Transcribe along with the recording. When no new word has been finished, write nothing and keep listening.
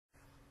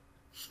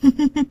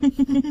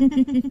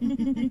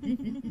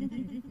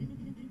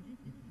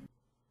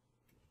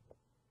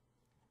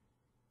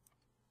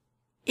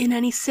In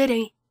any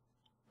city,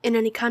 in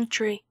any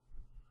country,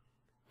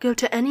 go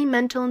to any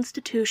mental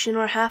institution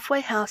or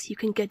halfway house you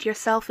can get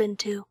yourself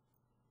into.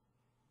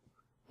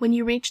 When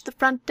you reach the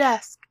front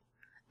desk,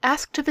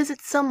 ask to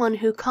visit someone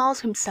who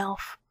calls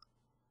himself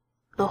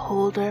the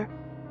Holder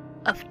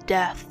of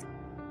Death.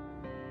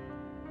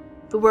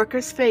 The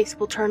worker's face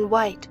will turn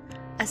white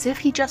as if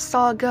he just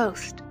saw a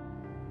ghost.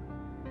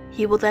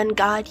 He will then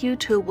guide you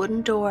to a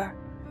wooden door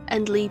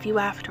and leave you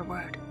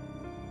afterward.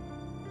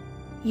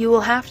 You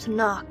will have to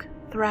knock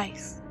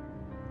thrice.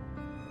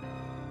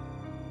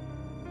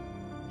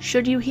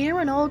 Should you hear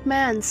an old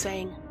man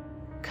saying,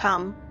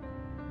 "Come,"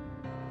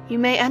 you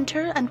may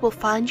enter and will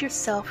find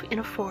yourself in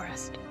a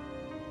forest.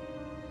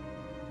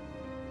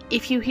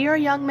 If you hear a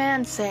young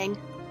man saying,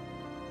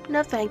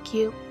 "No thank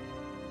you,"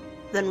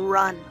 then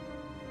run.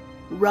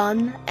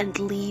 Run and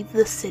leave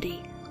the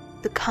city,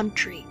 the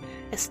country,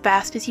 as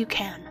fast as you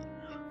can,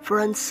 for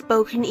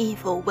unspoken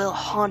evil will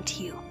haunt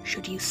you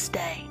should you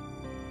stay.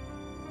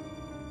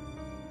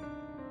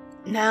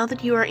 Now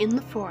that you are in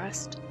the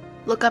forest,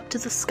 look up to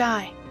the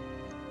sky.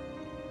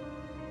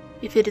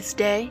 If it is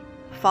day,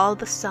 follow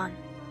the sun.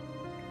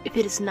 If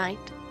it is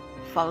night,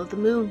 follow the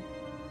moon.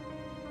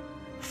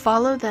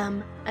 Follow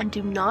them and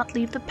do not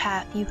leave the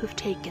path you have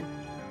taken,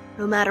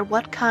 no matter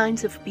what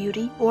kinds of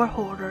beauty or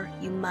horror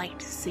you might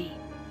see.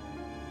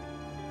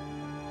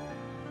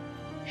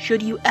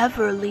 Should you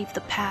ever leave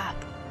the path,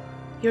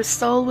 your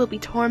soul will be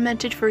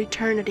tormented for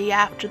eternity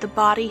after the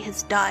body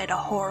has died a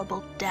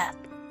horrible death.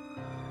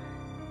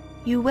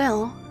 You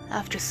will,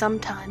 after some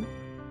time,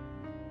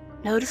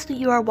 notice that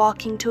you are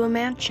walking to a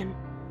mansion.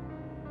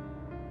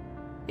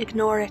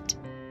 Ignore it.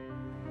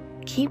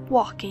 Keep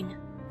walking,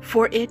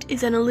 for it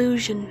is an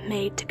illusion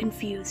made to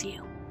confuse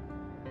you.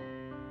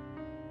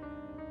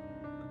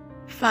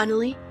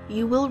 Finally,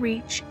 you will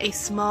reach a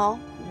small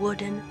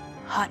wooden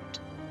hut.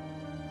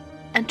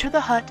 Enter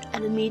the hut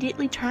and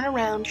immediately turn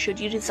around should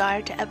you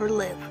desire to ever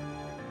live,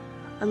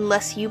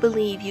 unless you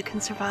believe you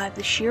can survive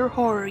the sheer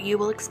horror you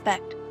will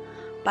expect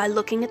by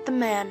looking at the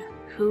man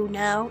who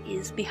now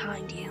is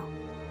behind you.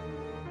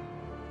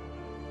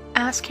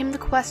 Ask him the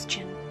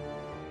question,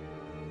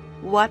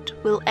 what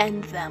will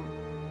end them?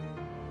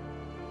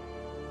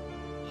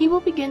 He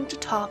will begin to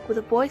talk with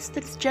a voice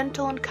that is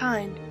gentle and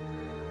kind,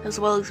 as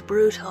well as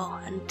brutal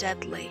and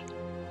deadly.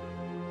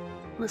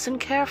 Listen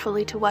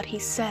carefully to what he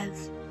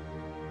says.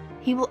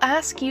 He will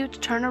ask you to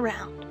turn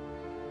around,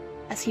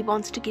 as he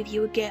wants to give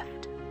you a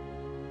gift.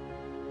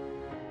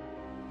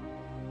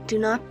 Do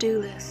not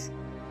do this.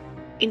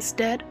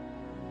 Instead,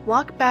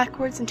 walk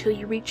backwards until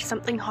you reach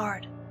something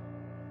hard.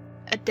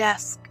 A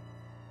desk.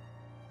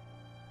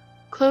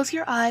 Close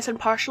your eyes and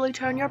partially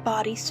turn your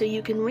body so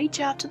you can reach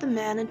out to the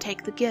man and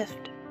take the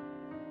gift.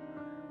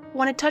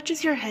 When it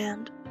touches your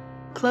hand,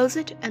 close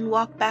it and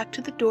walk back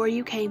to the door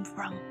you came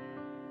from.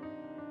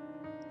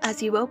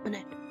 As you open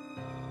it,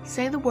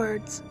 say the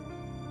words,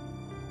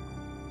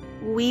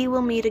 "We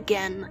will meet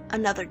again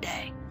another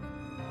day,"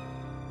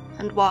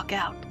 and walk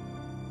out.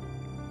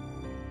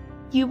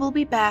 You will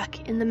be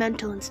back in the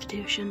mental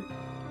institution.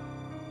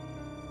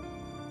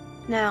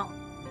 Now,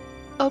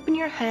 open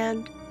your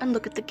hand and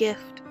look at the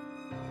gift.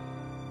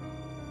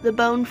 The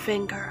bone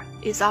finger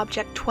is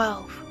object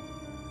 12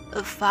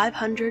 of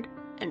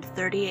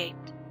 538.